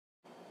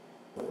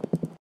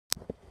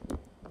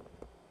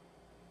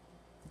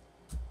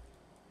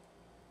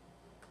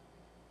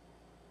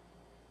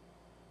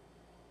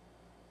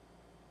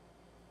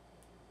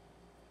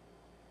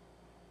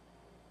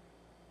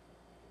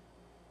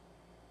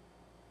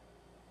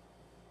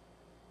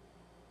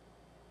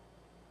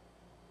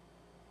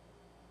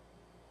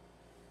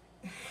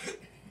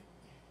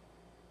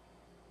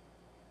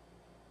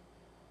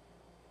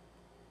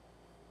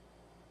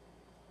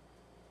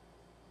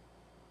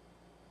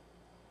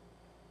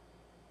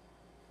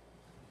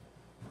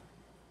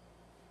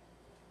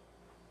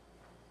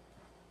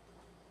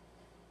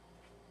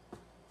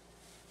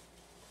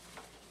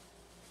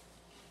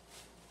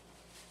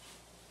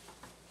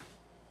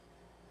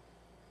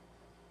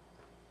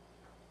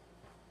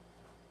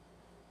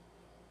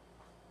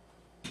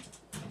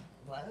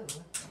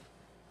Hello.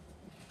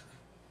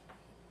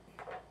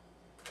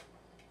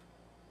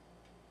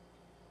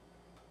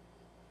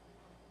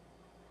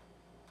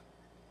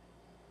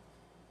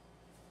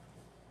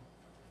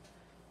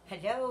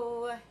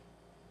 Hello.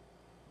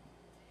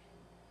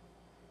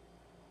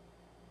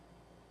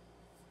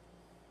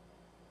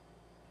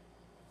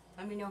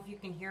 Let me know if you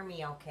can hear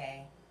me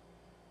okay.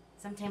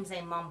 Sometimes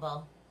I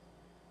mumble.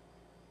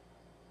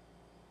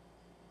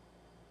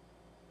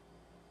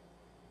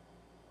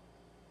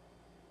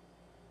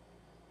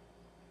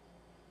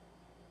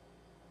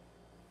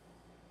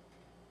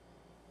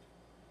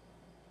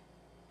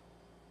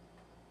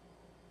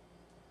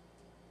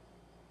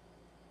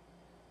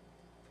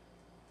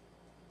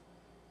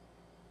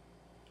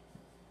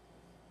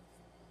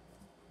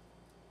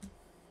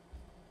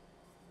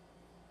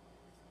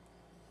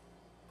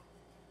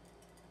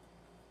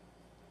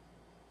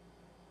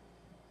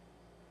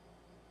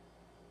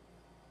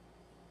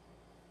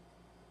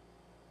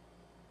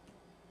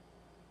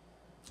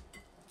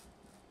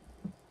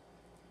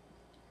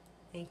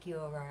 Thank you,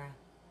 Aurora.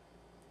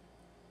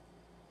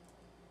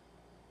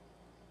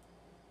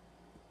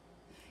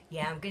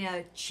 Yeah, I'm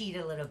gonna cheat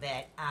a little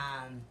bit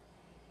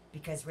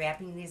because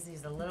wrapping these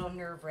is a little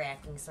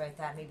nerve-wracking, so I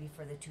thought maybe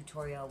for the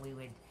tutorial we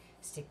would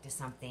stick to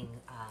something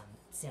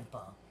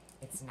simple.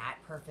 It's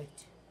not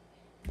perfect.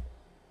 Let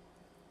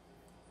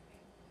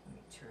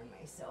me turn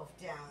myself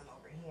down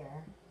over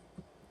here.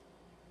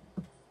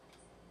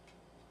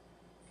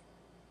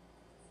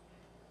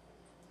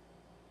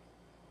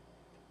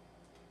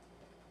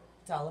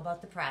 It's all about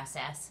the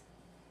process.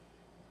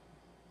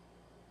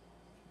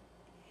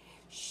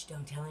 Shh,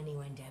 don't tell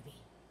anyone,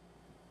 Debbie.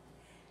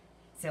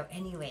 So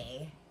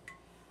anyway,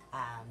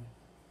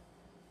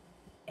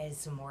 as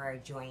some more are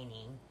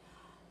joining,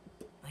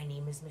 my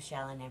name is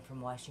Michelle and I'm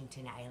from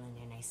Washington Island,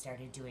 and I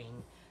started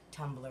doing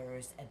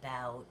tumblers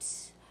about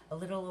a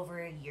little over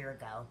a year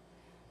ago.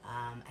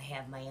 I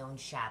have my own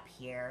shop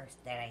here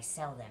that I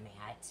sell them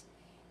at,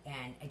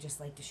 and I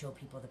just like to show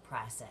people the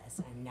process.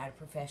 I'm not a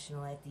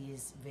professional at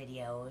these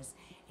videos,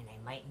 and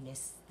I might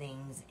miss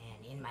things,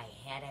 and in my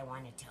head I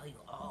want to tell you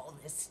all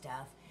this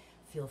stuff.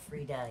 Feel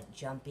free to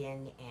jump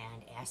in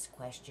and ask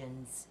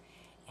questions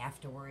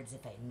afterwards.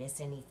 If I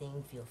miss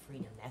anything, feel free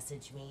to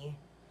message me.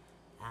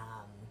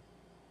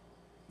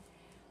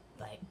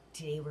 But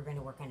today we're going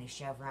to work on a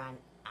chevron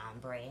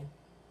ombre.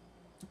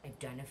 I've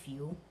done a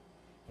few.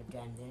 I've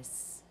done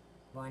this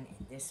one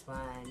and this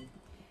one,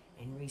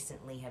 and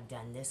recently have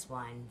done this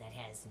one that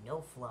has no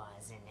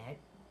flaws in it.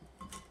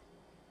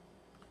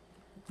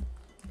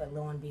 But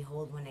lo and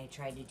behold, when I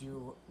try to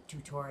do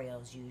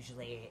tutorials,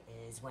 usually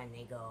is when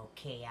they go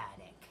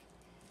chaotic.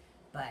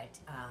 But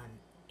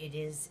it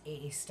is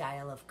a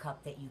style of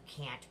cup that you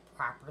can't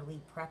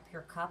properly prep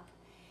your cup.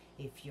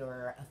 If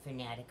you're a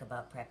fanatic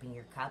about prepping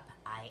your cup,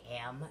 I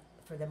am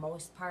for the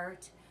most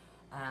part.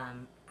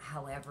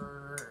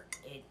 However,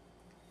 it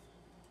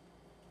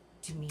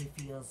to me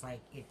feels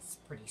like it's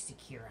pretty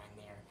secure on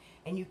there.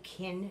 And you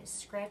can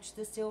scratch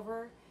the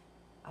silver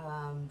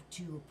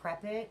to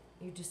prep it.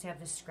 You just have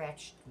the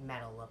scratched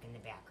metal look in the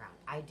background.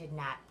 I did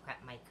not prep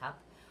my cup.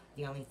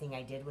 The only thing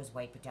I did was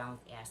wipe it down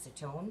with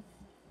acetone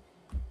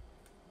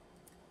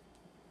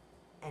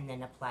and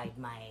then applied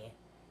my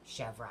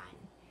chevron.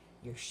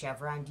 Your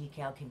chevron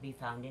decal can be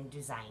found in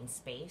Design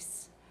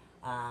Space.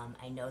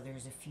 I know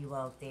there's a few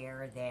out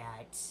there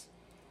that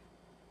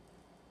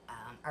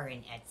are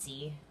in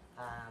Etsy.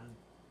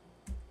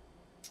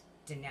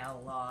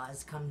 Danelle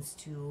Laws comes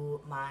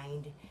to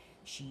mind.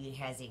 She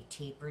has a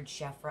tapered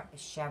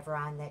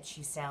chevron that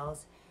she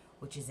sells,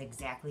 which is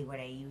exactly what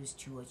I use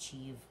to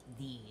achieve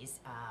these.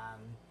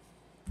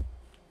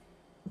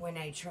 When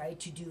I tried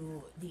to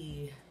do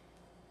the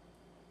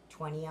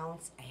 20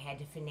 ounce, I had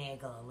to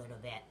finagle a little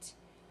bit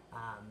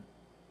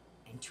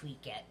and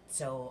tweak it.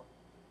 So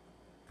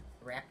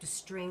wrapped a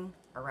string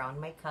around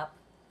my cup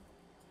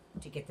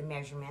to get the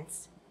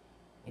measurements,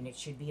 and it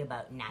should be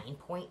about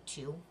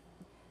 9.2,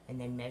 and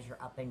then measure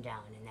up and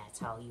down, and that's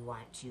how you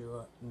want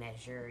to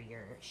measure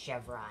your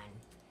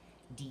chevron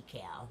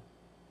decal.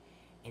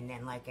 And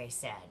then, like I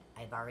said,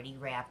 I've already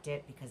wrapped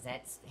it because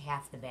that's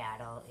half the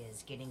battle,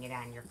 is getting it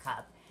on your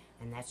cup,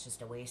 and that's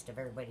just a waste of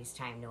everybody's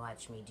time to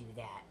watch me do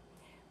that.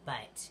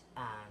 But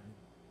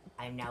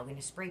I'm now going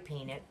to spray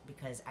paint it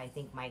because I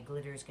think my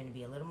glitter is going to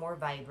be a little more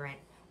vibrant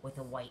with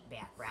a white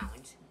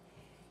background.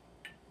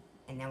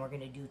 And then we're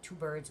going to do two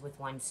birds with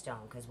one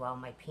stone, because while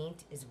my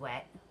paint is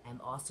wet,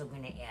 I'm also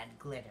going to add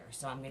glitter.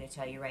 So I'm going to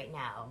tell you right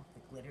now, the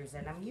glitters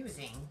that I'm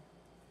using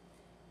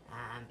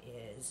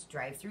is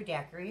Drive-Thru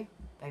Daiquiri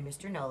by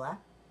Mr. Nola.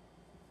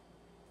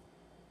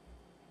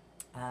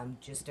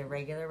 Just a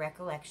regular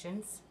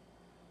Recollections.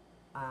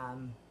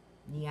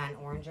 Neon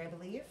Orange, I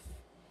believe.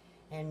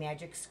 And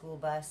Magic School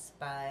Bus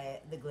by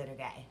the Glitter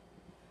Guy.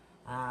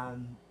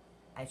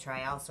 I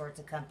try all sorts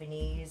of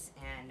companies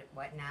and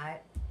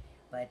whatnot,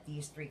 but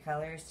these three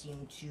colors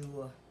seem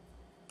to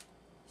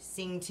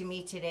sing to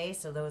me today,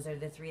 so those are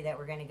the three that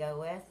we're going to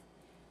go with.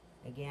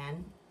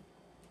 Again,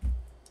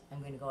 I'm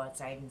going to go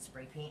outside and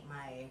spray paint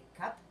my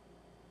cup.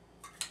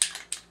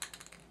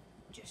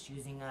 just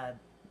using a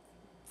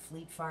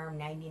Fleet Farm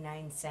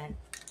 99-cent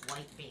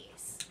white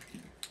base.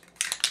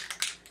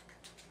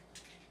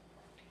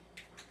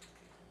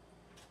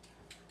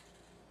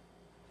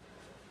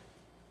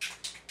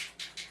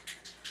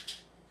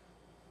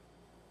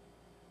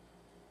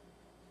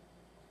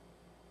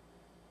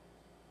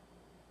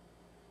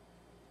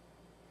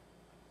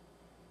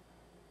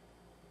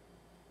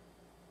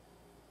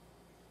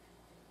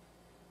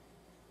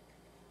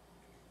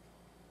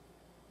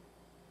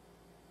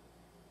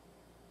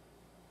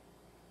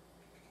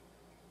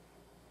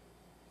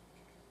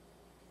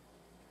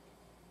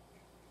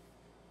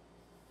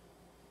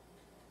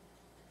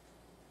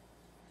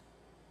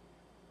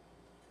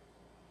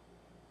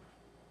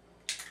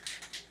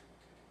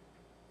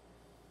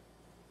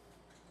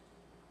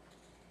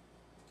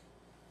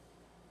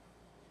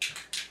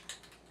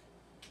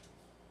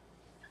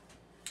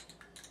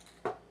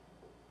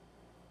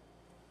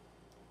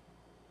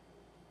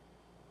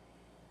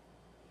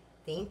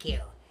 Thank you.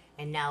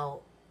 And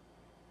now,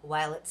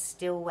 while it's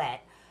still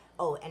wet,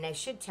 oh, and I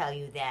should tell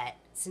you that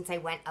since I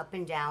went up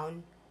and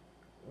down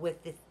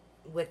with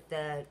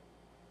the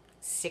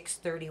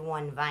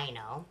 631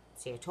 vinyl,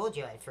 see, I told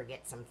you I'd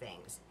forget some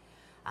things.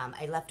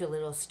 I left a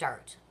little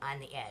start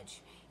on the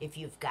edge. If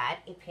you've got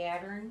a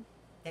pattern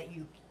that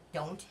you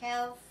don't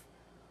have,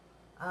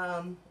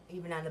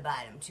 even on the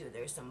bottom too,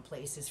 there's some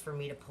places for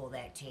me to pull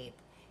that tape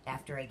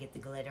after I get the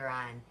glitter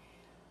on.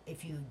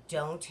 If you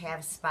don't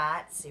have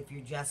spots, if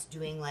you're just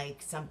doing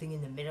like something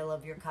in the middle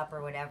of your cup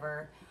or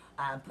whatever,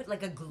 put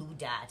like a glue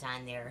dot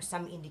on there,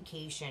 some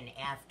indication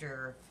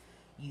after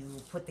you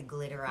put the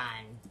glitter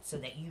on so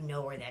that you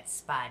know where that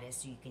spot is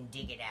so you can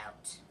dig it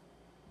out.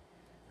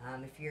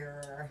 If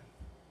you're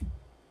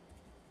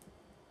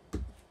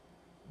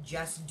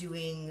just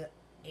doing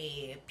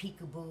a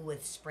peekaboo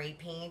with spray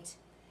paint,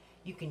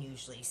 you can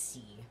usually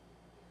see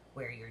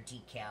where your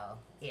decal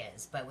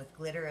is. But with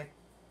glitter, it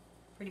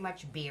pretty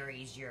much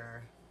buries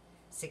your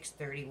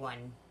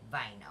 631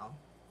 vinyl.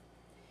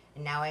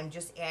 And now I'm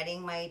just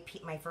adding my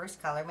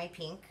first color, my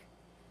pink,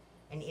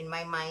 and in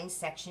my mind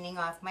sectioning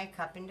off my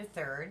cup into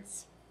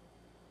thirds.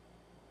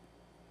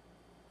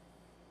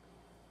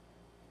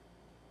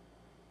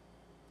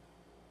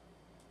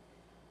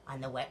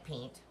 On the wet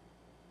paint.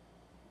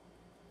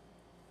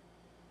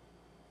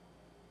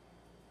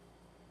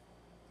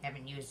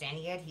 Haven't used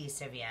any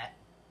adhesive yet.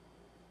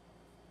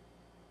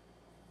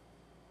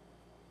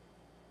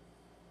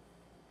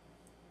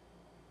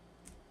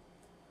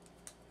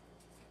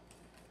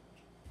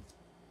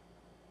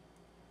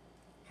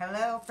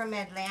 Hello from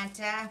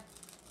Atlanta.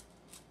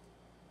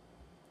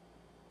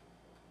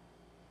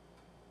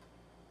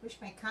 Wish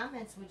my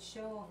comments would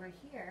show over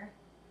here.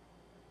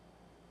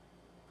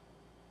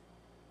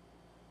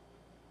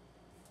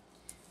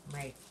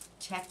 My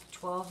tech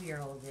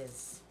 12-year-old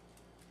is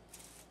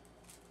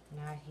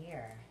not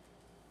here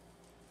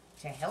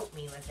to help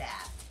me with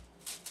that.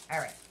 All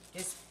right,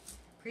 just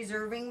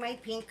preserving my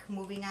pink,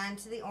 moving on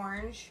to the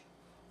orange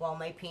while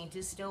my paint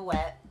is still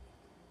wet.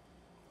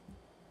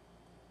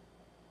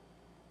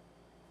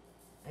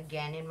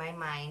 Again, in my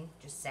mind,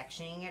 just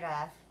sectioning it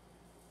off.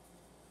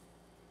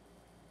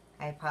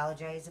 I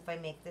apologize if I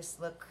make this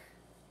look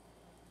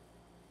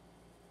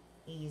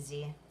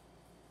easy.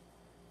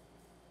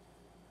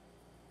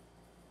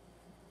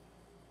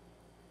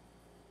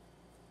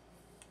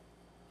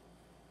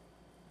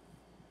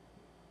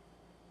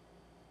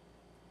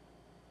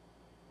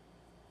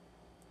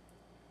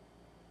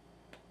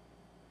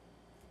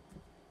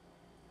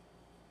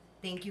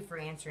 Thank you for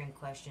answering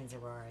questions,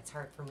 Aurora. It's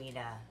hard for me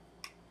to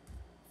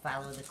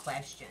follow the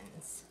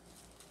questions.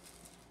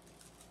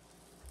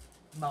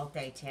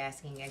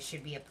 Multitasking. I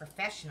should be a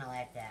professional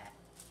at that.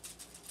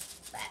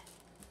 But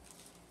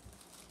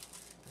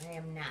I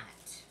am not.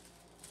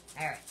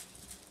 Alright.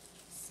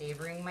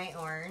 Savoring my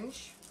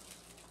orange.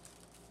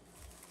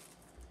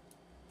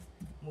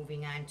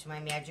 Moving on to my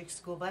Magic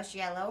School Bus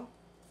yellow.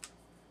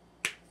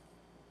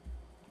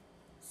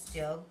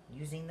 Still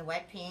using the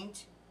wet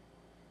paint.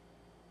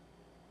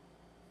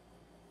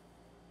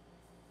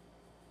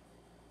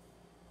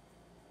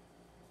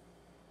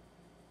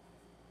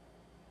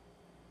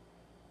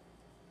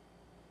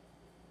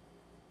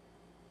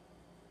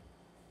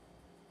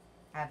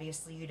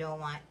 Obviously, you don't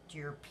want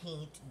your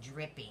paint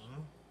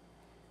dripping.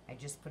 I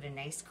just put a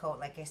nice coat,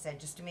 like I said,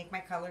 just to make my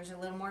colors a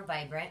little more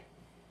vibrant.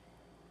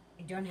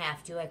 You don't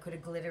have to. I could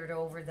have glittered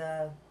over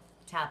the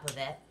top of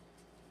it.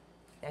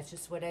 That's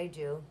just what I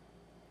do.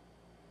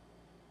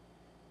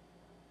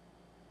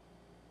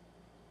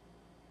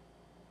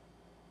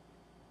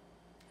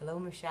 Hello,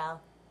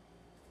 Michelle.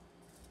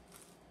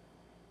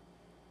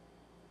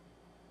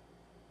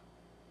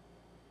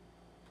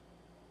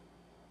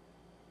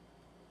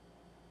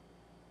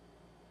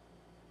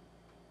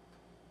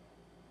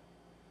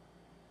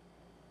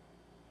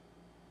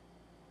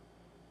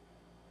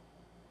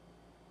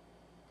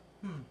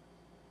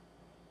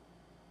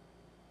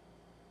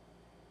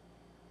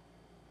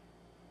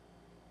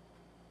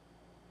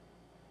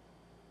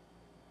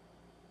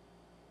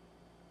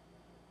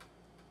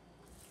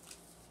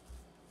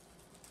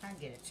 Can't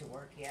get it to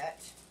work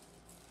yet.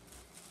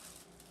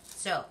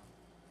 So,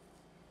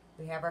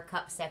 we have our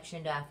cup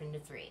sectioned off into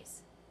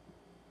 3s.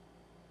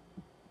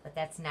 But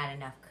that's not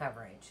enough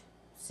coverage.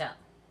 So,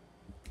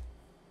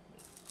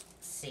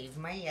 save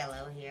my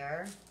yellow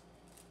here.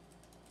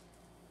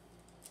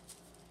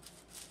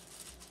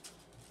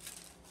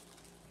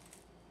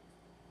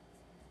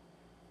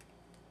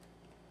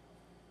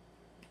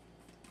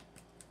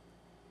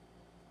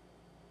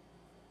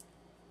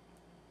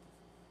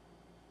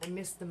 I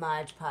missed the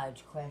Mod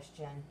Podge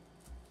question.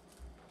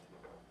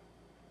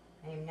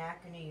 I am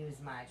not going to use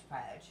Mod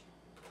Podge.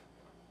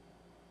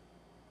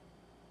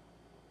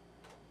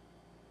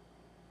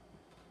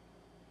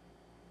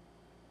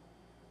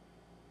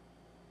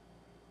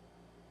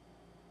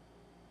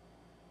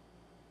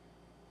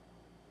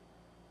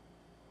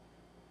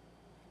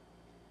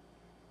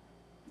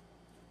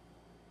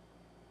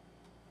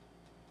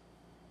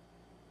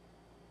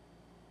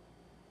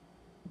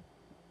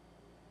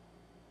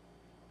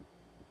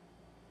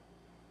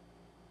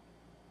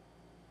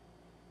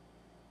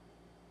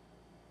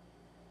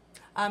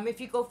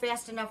 If you go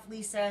fast enough,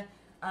 Lisa,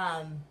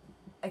 I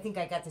think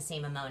I got the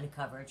same amount of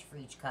coverage for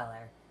each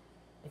color.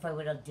 If I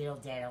would have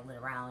diddle-daddled it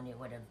around, it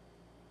would have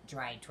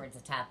dried towards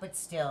the top. But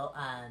still,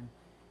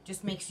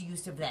 just makes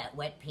use of that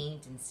wet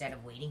paint instead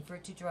of waiting for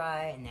it to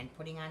dry and then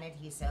putting on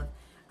adhesive.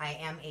 I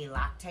am a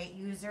Loctite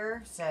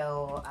user,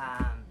 so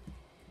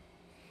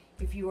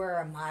if you are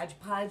a Mod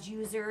Podge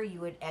user,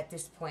 you would at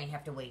this point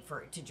have to wait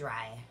for it to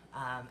dry.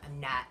 I'm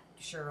not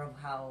sure of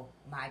how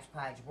Mod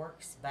Podge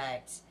works,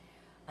 but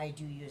I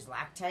do use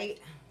Loctite,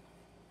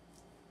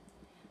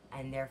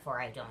 and therefore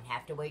I don't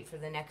have to wait for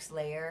the next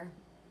layer.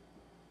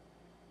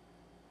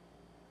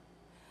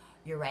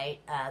 You're right,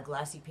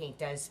 glossy paint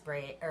does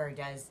spray or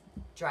does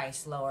dry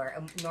slower.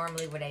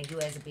 Normally what I do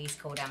as a base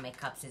coat on my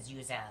cups is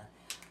use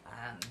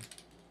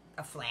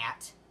a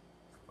flat,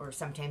 or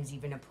sometimes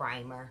even a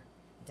primer.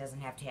 It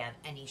doesn't have to have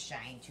any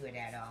shine to it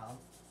at all.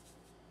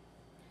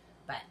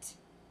 But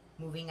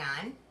moving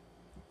on,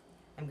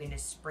 I'm going to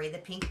spray the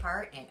pink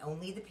part and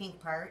only the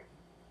pink part.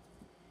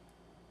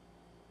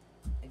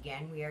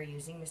 Again, we are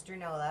using Mr.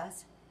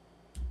 Nola's.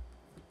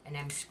 And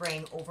I'm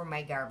spraying over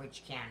my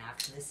garbage can off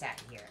to the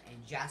side here.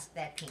 And just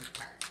that pink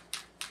part.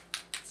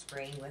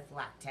 Spraying with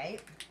Loctite.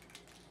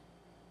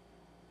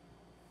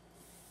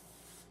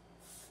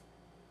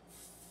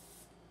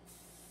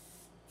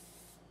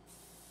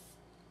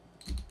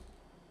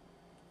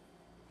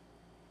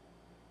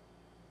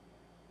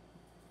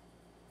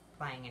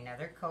 Applying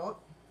another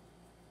coat.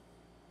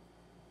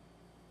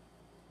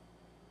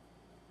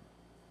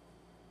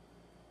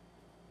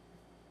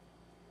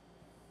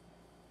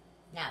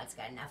 Now it's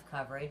got enough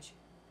coverage.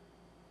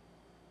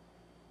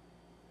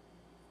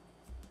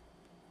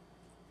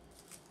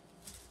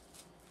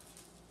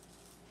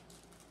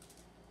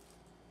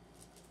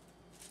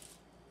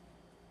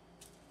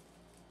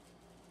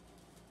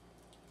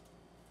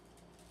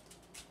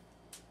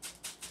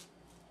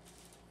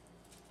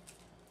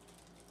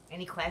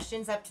 Any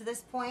questions up to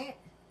this point?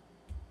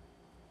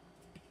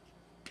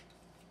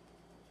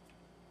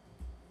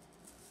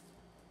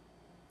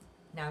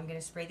 Now I'm going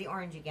to spray the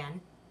orange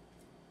again.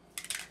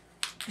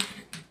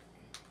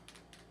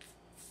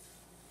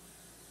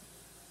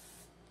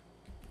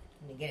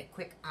 I'm going to get a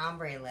quick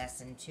ombre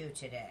lesson too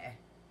today.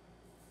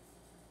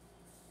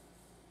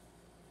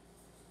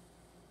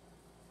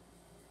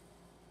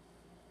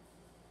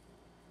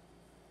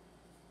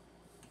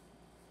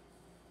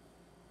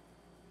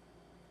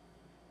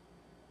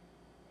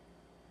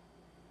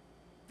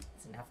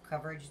 It's enough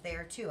coverage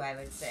there too, I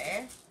would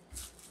say.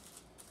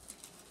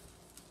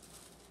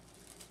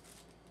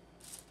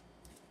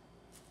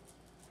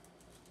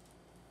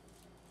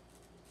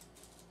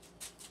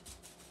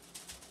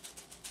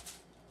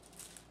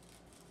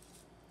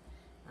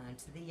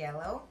 Onto the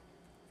yellow.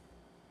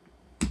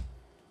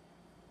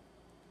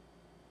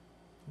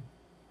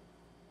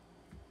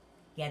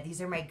 Yeah,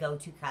 these are my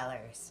go-to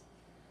colors.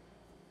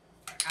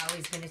 They're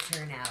always going to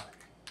turn out.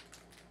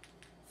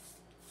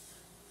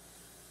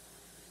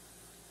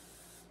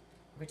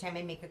 Every time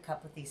I make a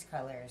cup with these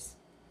colors,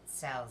 it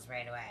sells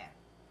right away.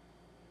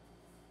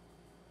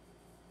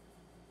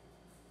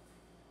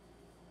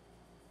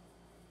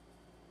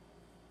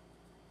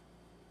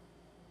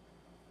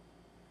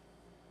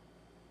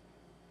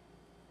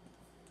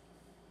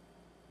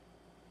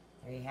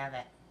 There you have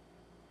it.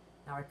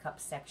 Now our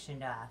cup's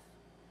sectioned off.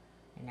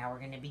 And now we're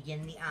going to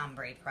begin the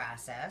ombre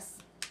process.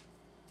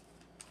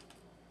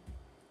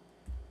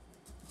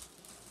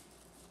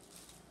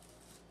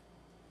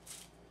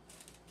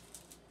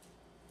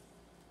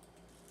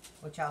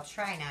 Which I'll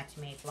try not to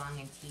make long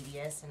and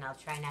tedious, and I'll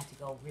try not to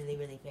go really,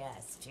 really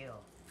fast too.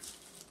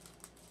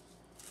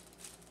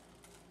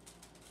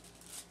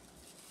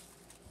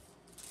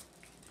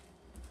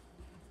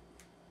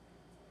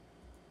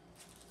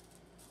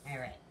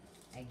 Alright,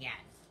 again,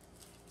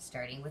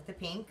 starting with the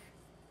pink.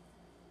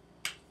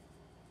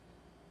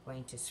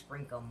 Going to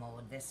sprinkle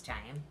mode this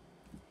time.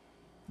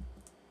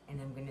 And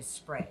I'm going to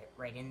spray it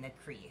right in the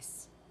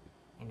crease.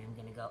 And I'm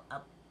going to go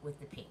up with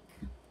the pink.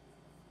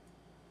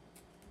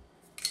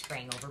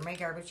 Spraying over my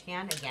garbage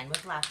can, again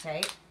with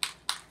Loctite.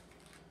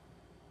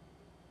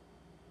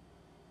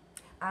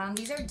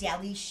 These are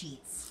deli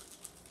sheets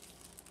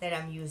that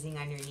I'm using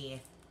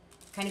underneath.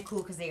 Kind of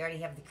cool because they already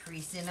have the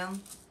crease in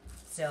them.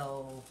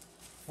 So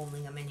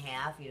folding them in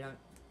half, you don't,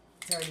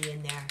 it's already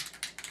in there.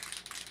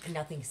 And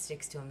nothing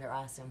sticks to them. They're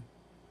awesome.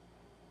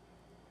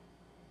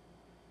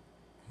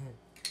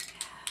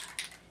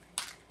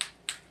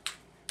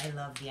 I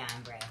love the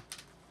ombre.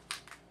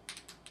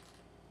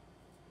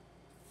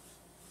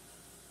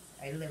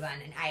 I live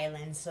on an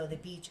island, so the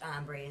beach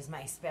ombre is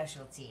my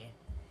specialty.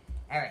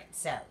 Alright,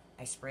 so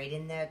I sprayed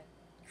in the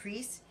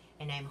crease,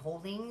 and I'm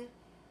holding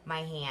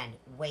my hand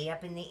way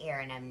up in the air,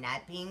 and I'm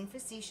not being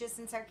facetious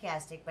and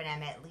sarcastic, but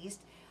I'm at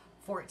least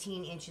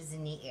 14 inches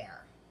in the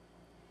air.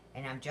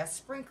 And I'm just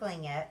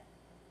sprinkling it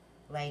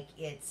like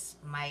it's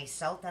my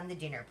salt on the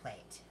dinner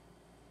plate.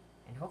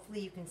 And hopefully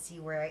you can see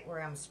where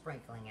I'm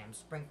sprinkling it. I'm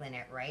sprinkling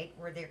it right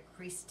where they're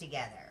creased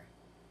together.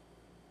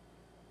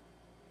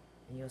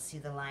 And you'll see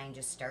the line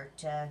just start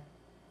to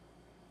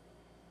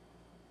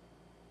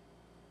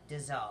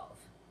dissolve.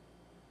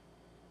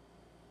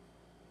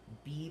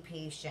 Be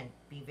patient.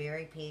 Be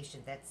very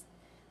patient. That's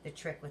the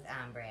trick with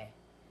ombre.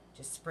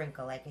 Just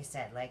sprinkle, like I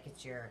said, like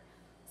it's your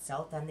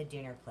salt on the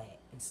dinner plate.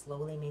 And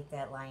slowly make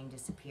that line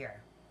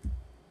disappear.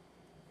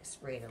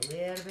 Spray it a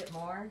little bit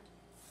more.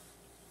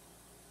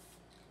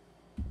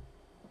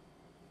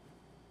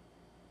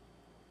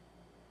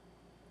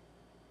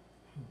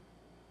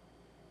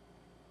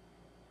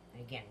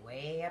 Again,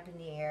 way up in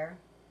the air.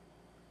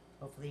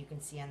 Hopefully you can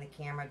see on the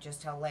camera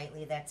just how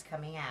lightly that's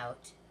coming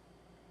out.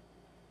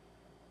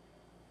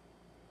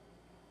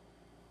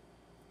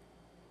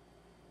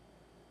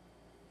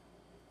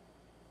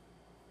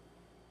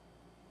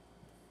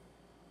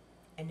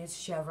 And it's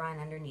chevron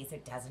underneath.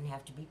 It doesn't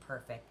have to be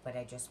perfect, but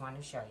I just want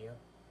to show you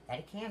that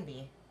it can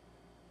be.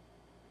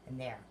 And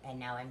there. And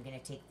now I'm going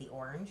to take the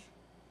orange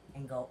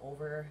and go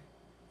over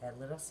that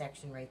little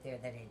section right there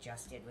that I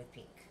just did with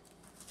pink.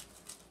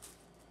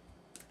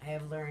 I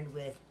have learned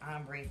with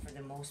ombre, for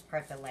the most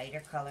part, the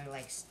lighter color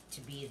likes to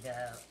be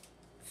the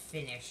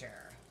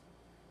finisher.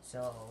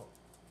 So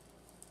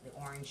the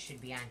orange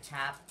should be on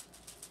top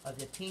of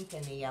the pink,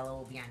 and the yellow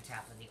will be on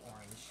top of the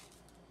orange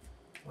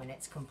when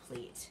it's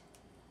complete.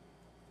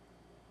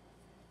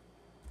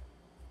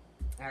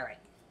 Alright.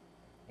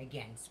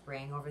 Again,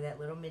 spraying over that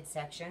little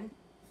midsection.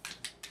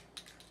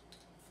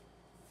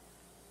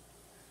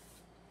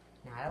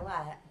 Not a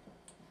lot,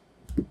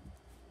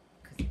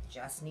 because it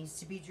just needs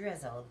to be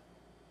drizzled.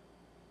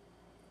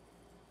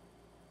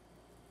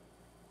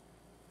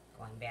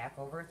 Going back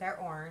over with our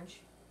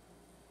orange.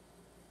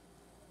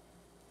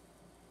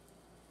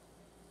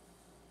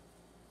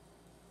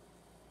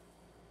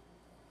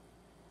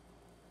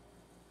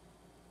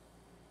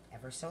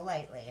 Ever so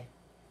lightly.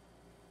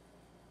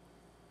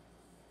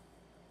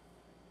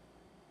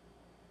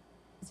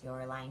 See how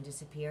our line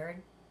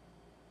disappeared?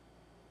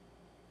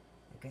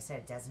 Like I said,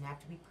 it doesn't have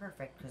to be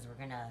perfect because we're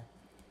going to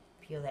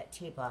peel that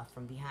tape off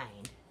from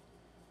behind.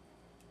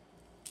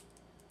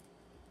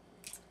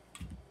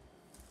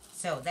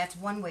 So that's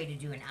one way to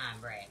do an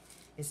ombre,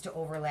 is to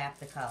overlap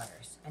the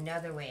colors.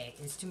 Another way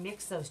is to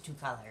mix those two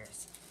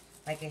colors.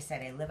 Like I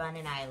said, I live on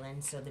an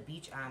island, so the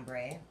beach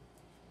ombre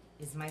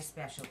is my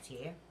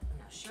specialty.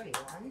 And I'll show you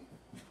one.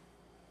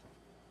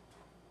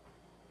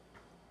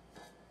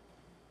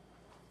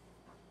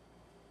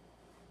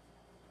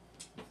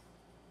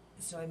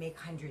 So I make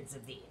hundreds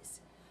of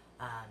these.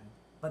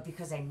 But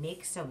because I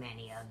make so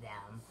many of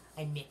them,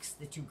 I mix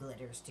the two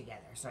glitters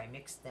together. So I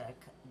mix the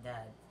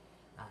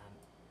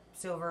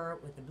silver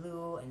with the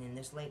blue, and then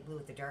this light blue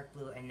with the dark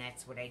blue, and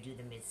that's what I do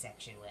the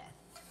midsection with.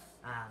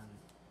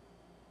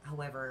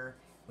 However,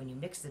 when you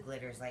mix the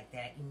glitters like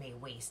that, you may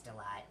waste a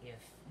lot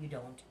if you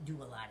don't do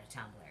a lot of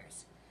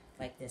tumblers.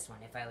 Like this one,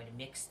 if I would have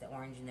mixed the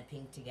orange and the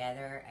pink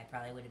together, I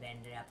probably would have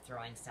ended up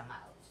throwing some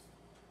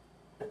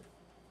out.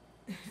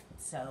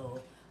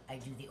 So I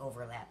do the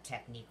overlap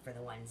technique for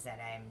the ones that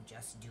I'm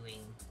just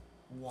doing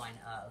one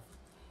of.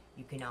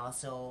 You can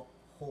also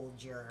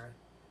hold your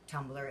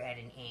tumbler at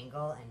an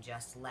angle and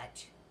just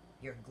let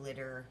your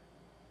glitter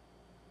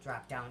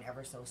drop down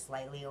ever so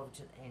slightly over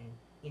to and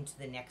into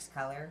the next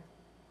color.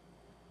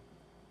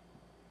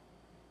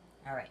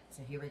 Alright,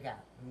 so here we go.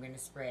 I'm going to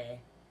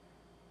spray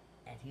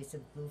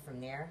adhesive glue from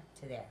there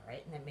to there,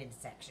 right in the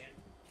midsection.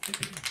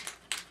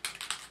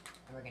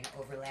 And we're going to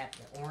overlap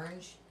the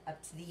orange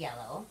up to the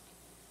yellow,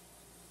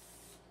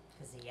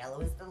 because the yellow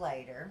is the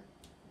lighter.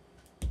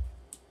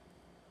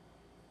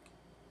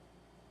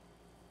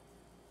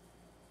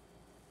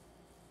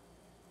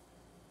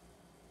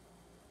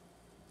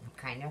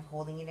 Kind of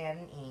holding it at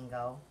an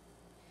angle,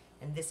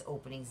 and this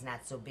opening's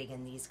not so big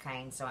in these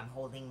kinds, so I'm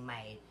holding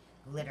my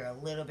glitter a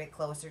little bit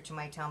closer to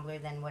my tumbler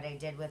than what I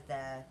did with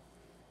the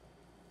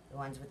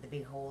ones with the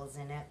big holes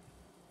in it,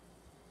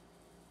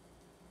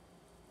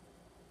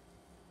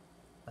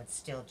 but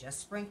still just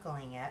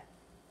sprinkling it.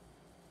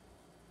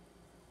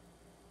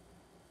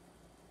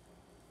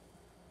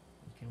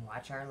 You can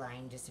watch our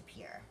line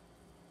disappear.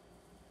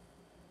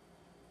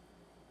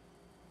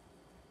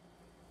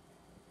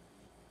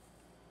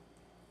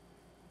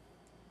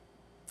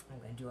 I'm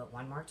going to do it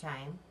one more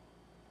time.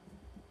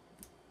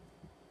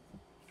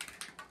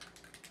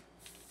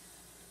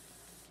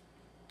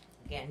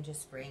 again,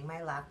 just spraying my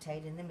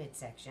Loctite in the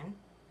midsection.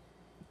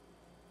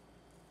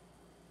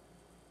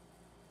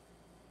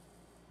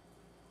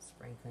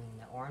 Sprinkling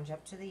the orange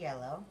up to the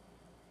yellow.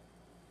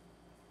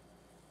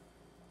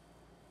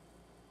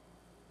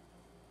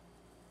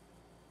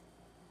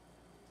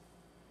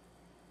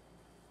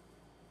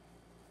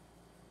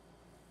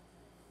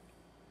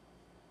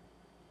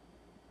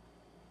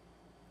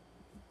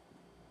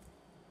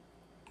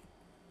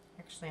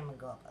 Actually, I'm going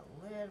to go up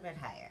a little bit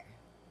higher.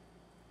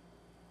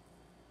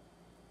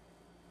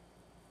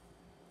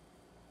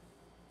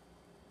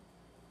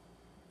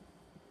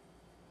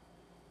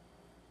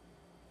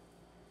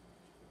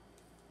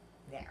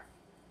 There.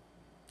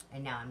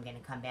 And now I'm going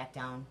to come back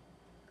down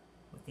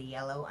with the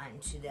yellow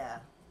onto the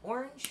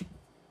orange.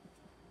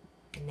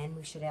 And then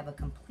we should have a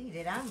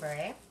completed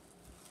ombre.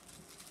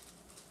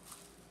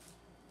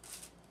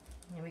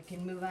 And we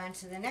can move on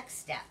to the next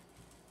step.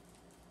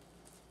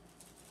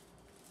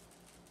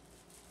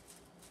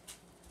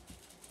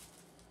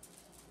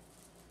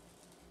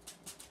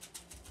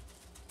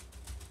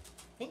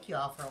 Thank you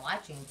all for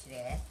watching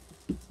today.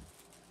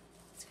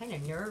 It's kind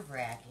of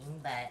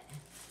nerve-wracking, but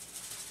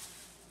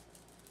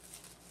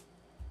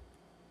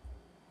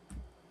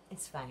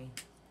it's fine.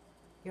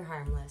 You're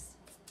harmless.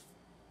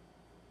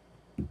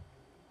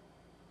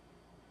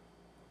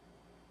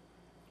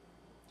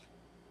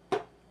 All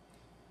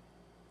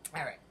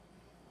right.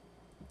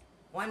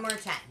 One more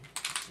time.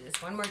 Let's do this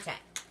one more time.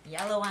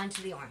 Yellow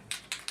onto the orange.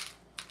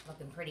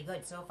 Looking pretty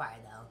good so far,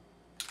 though.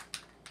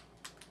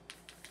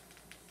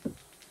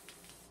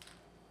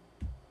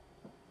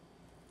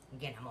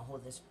 Again, I'm going to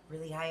hold this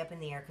really high up in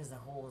the air because the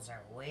holes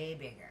are way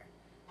bigger.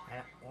 I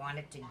don't want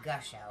it to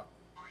gush out.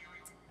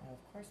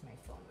 Of course my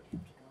phone would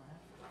have to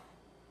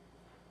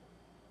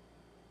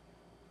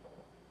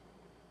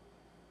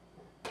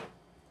go off.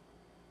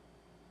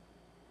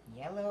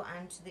 Yellow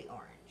onto the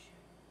orange.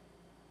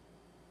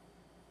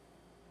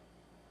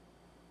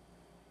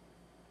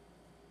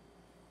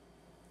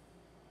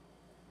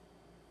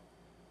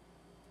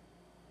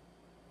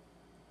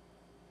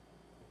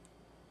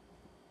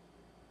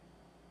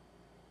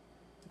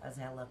 How's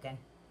that looking?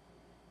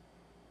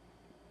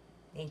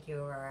 Thank you,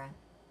 Aurora.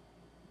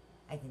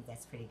 I think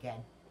that's pretty good.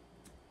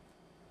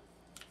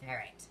 All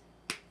right.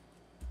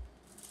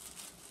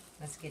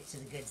 Let's get to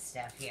the good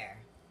stuff here.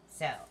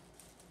 So,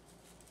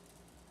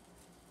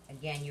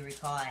 again, you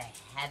recall I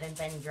haven't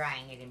been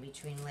drying it in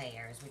between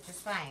layers, which is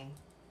fine.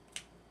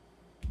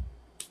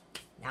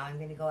 Now I'm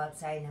going to go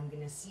outside and I'm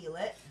going to seal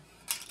it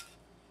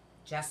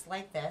just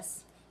like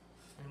this.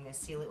 And I'm going to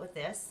seal it with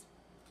this.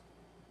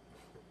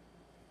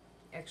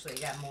 Actually, I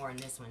got more in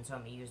this one, so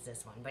I'm going to use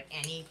this one. But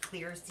any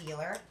clear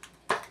sealer.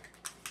 And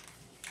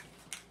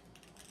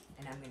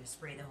I'm going to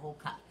spray the whole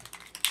cup.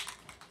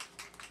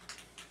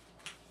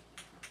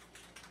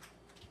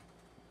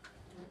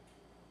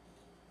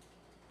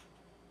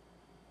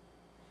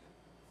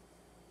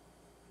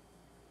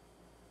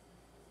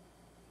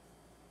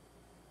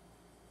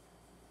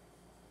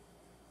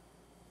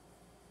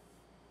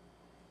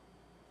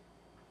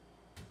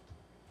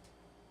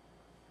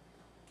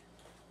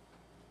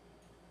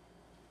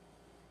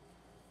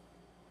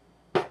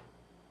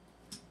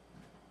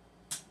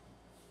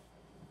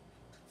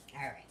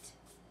 All right.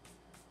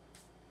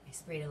 I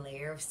sprayed a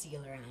layer of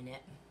sealer on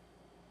it.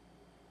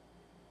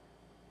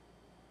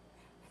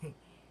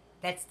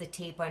 That's the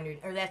tape under,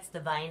 or that's the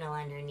vinyl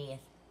underneath.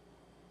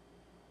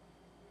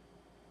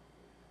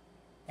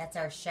 That's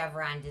our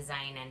chevron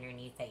design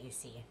underneath that you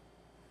see.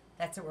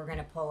 That's what we're going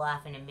to pull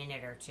off in a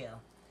minute or two.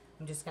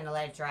 I'm just going to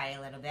let it dry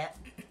a little bit.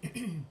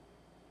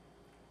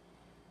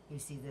 You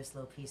see this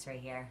little piece right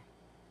here?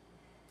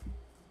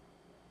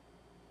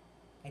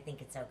 I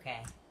think it's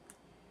okay.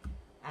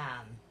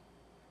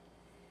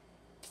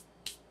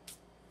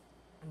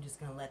 I'm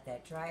just going to let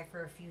that dry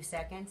for a few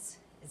seconds.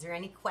 Is there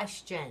any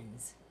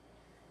questions?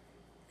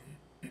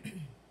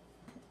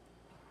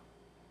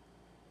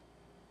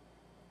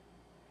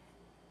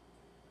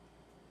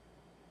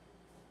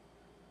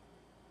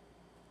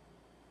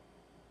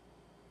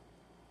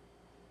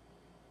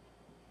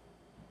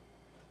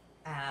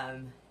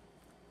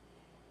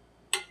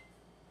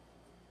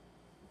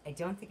 I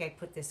don't think I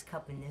put this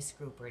cup in this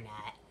group or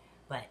not,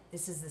 but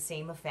this is the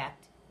same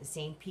effect, the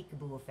same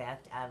peekaboo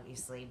effect,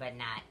 obviously, but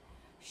not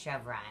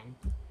chevron.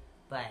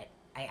 But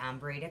I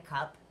ombre'd a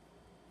cup,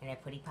 and I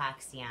put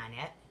epoxy on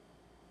it,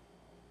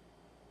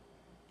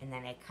 and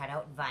then I cut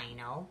out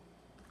vinyl.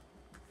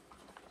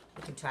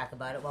 We can talk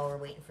about it while we're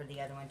waiting for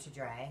the other one to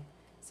dry.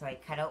 So I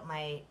cut out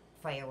my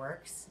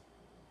fireworks.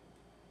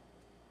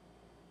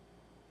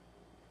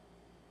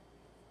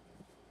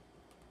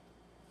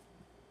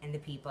 And the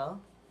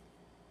people.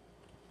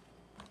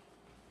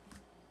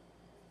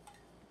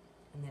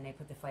 And then I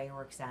put the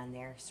fireworks on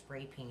there,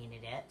 spray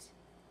painted it,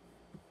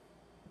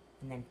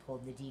 and then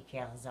pulled the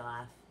decals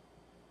off.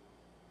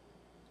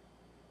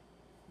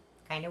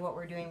 Kind of what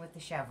we're doing with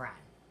the chevron.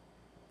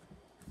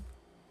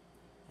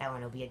 That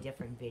one will be a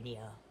different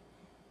video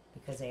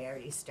because I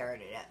already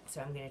started it.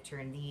 So I'm going to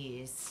turn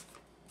these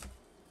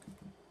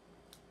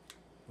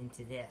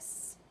into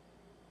this.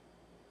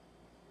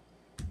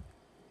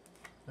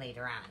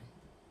 later on.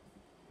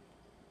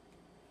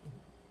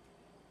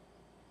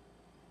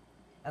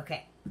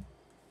 Okay,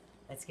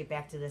 let's get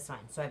back to this one.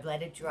 So I've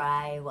let it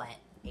dry, what,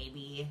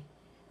 maybe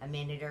a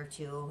minute or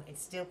two.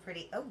 It's still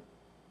pretty, oh,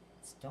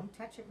 don't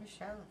touch it,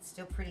 Michelle. It's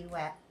still pretty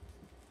wet.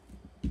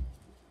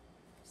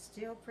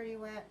 Still pretty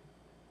wet.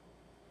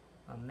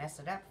 I'll mess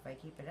it up if I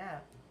keep it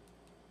up.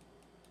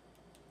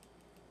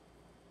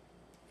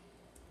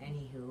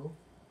 Anywho,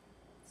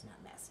 it's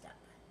not messed up.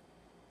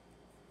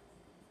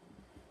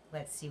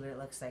 Let's see what it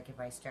looks like if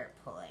I start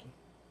pulling.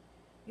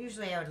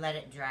 Usually I would let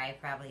it dry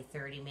probably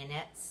 30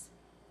 minutes.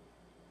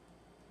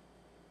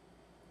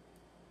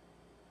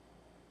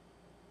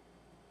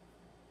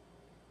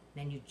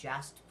 Then you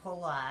just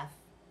pull off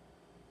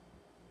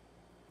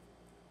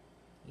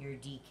your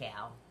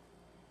decal.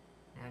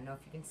 I don't know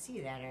if you can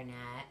see that or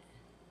not.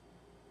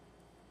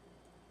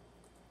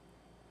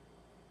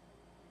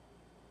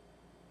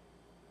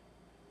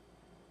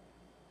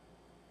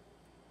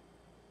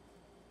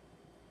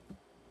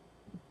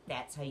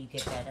 That's how you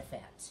get that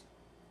effect.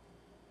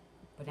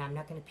 But I'm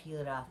not going to peel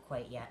it off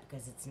quite yet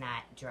because it's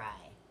not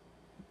dry.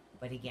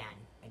 But again,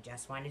 I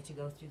just wanted to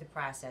go through the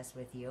process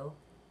with you.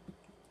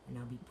 And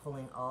I'll be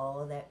pulling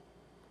all of that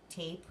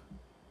tape.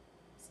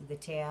 See the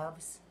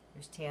tabs?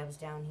 There's tabs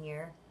down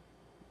here.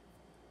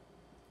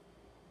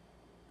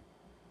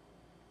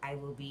 I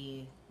will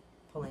be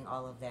pulling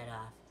all of that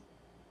off.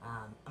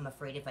 I'm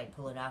afraid if I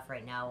pull it off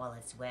right now while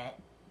it's wet,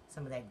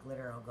 some of that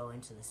glitter will go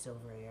into the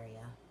silver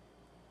area.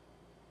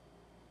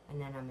 And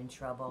then I'm in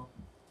trouble.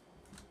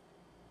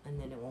 And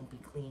then it won't be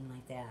clean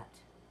like that.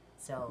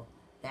 So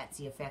that's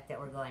the effect that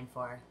we're going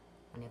for.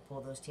 When I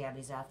pull those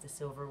tabbies off, the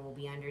silver will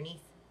be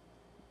underneath.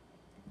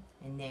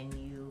 And then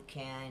you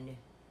can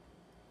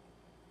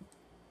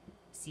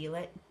seal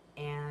it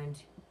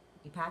and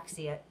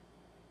epoxy it.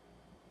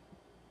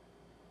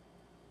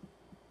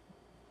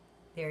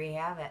 There you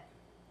have it.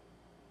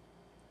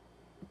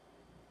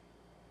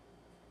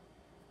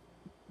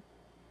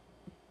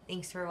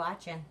 Thanks for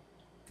watching.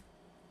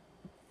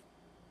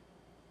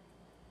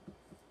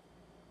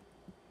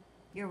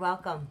 You're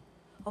welcome.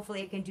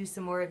 Hopefully I can do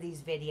some more of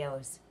these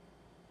videos.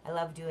 I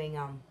love doing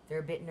them. They're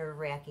a bit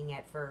nerve-wracking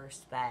at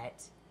first,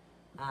 but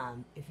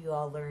if you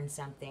all learn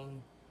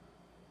something,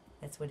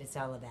 that's what it's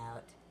all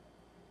about.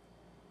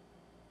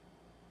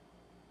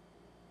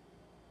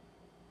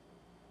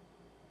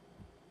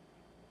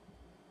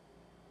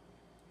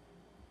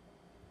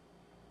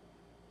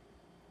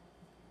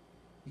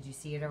 Did you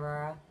see it,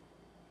 Aurora?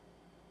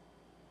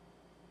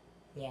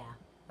 Yeah,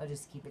 I'll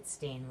just keep it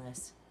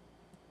stainless.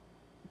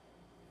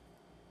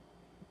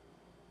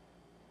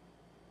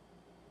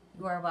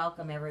 You are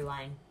welcome,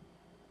 everyone.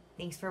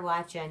 Thanks for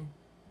watching.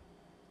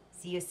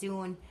 See you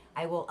soon.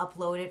 I will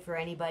upload it for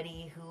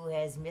anybody who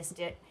has missed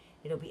it.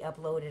 It'll be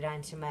uploaded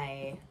onto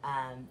my,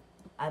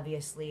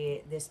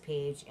 obviously, this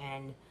page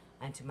and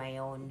onto my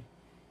own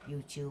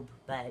YouTube.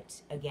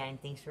 But again,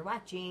 thanks for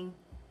watching.